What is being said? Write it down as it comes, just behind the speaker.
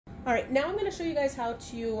All right, now I'm going to show you guys how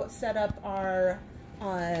to set up our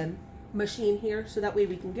machine here so that way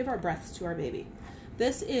we can give our breaths to our baby.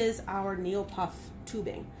 This is our Neopuff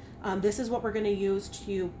tubing. This is what we're going to use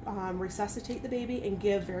to resuscitate the baby and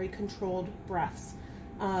give very controlled breaths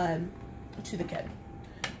to the kid.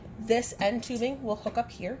 This end tubing will hook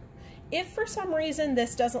up here. If for some reason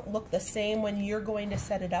this doesn't look the same when you're going to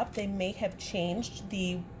set it up, they may have changed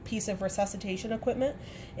the piece of resuscitation equipment.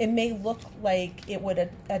 It may look like it would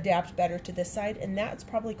adapt better to this side, and that's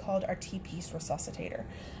probably called our T-piece resuscitator.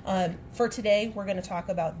 For today, we're going to talk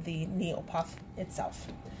about the Neopuff itself.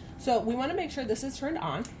 So we want to make sure this is turned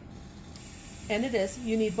on, and it is.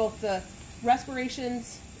 You need both the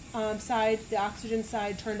respirations side, the oxygen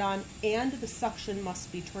side turned on, and the suction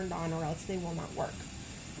must be turned on or else they will not work.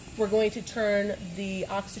 We're going to turn the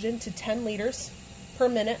oxygen to 10 liters per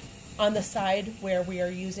minute on the side where we are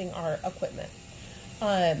using our equipment.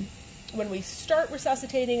 When we start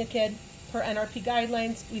resuscitating a kid, per NRP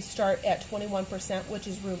guidelines, we start at 21%, which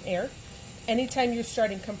is room air. Anytime you're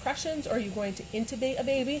starting compressions or you're going to intubate a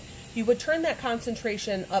baby, you would turn that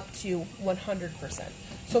concentration up to 100%.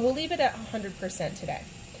 So we'll leave it at 100% today.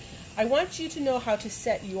 I want you to know how to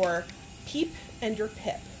set your PEEP and your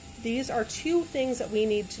PIP. These are two things that we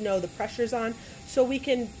need to know the pressures on so we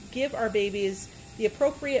can give our babies the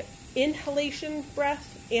appropriate inhalation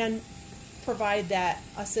breath and provide that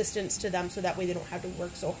assistance to them so that way they don't have to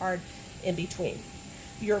work so hard in between.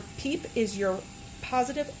 Your PEEP is your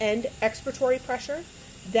positive end expiratory pressure.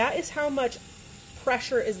 That is how much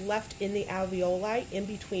pressure is left in the alveoli in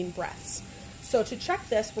between breaths. So to check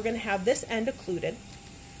this, we're going to have this end occluded,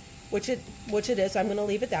 which it is. I'm going to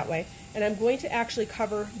leave it that way. And I'm going to actually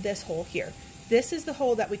cover this hole here. This is the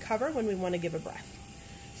hole that we cover when we want to give a breath.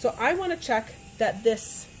 So I want to check that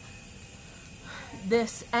this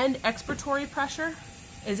end expiratory pressure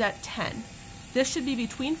is at 10. This should be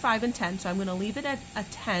between 5 and 10, so I'm going to leave it at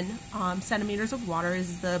 10 centimeters of water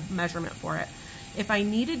is the measurement for it. If I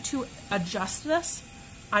needed to adjust this,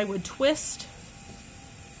 I would twist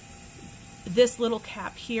this little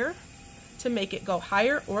cap here to make it go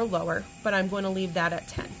higher or lower, but I'm going to leave that at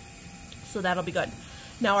 10. So that'll be good.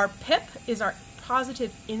 Now our PIP is our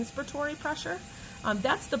positive inspiratory pressure.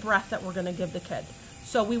 That's the breath that we're going to give the kid.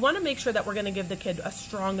 So we want to make sure that we're going to give the kid a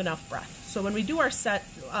strong enough breath. So when we do our set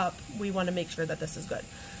up, we want to make sure that this is good.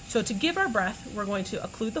 So to give our breath, we're going to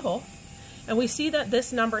occlude the hole. And we see that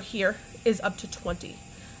this number here is up to 20.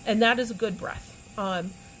 And that is a good breath.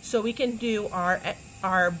 So we can do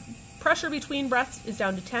our pressure between breaths is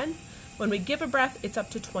down to 10. When we give a breath, it's up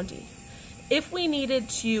to 20. If we needed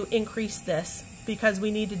to increase this because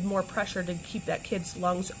we needed more pressure to keep that kid's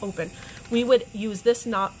lungs open, we would use this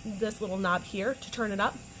knob, this little knob here, to turn it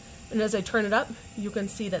up. And as I turn it up, you can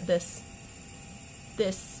see that this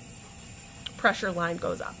pressure line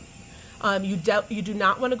goes up. You do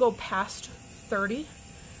not want to go past 30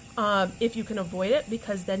 if you can avoid it,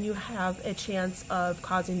 because then you have a chance of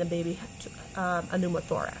causing the baby a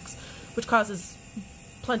pneumothorax, which causes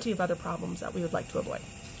plenty of other problems that we would like to avoid.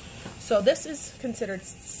 So this is considered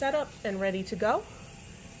set up and ready to go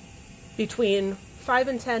between 5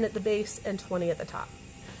 and 10 at the base and 20 at the top.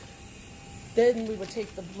 Then we would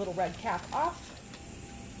take the little red cap off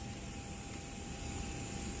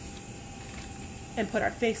and put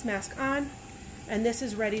our face mask on, and this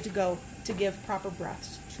is ready to go to give proper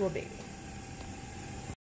breaths to a baby.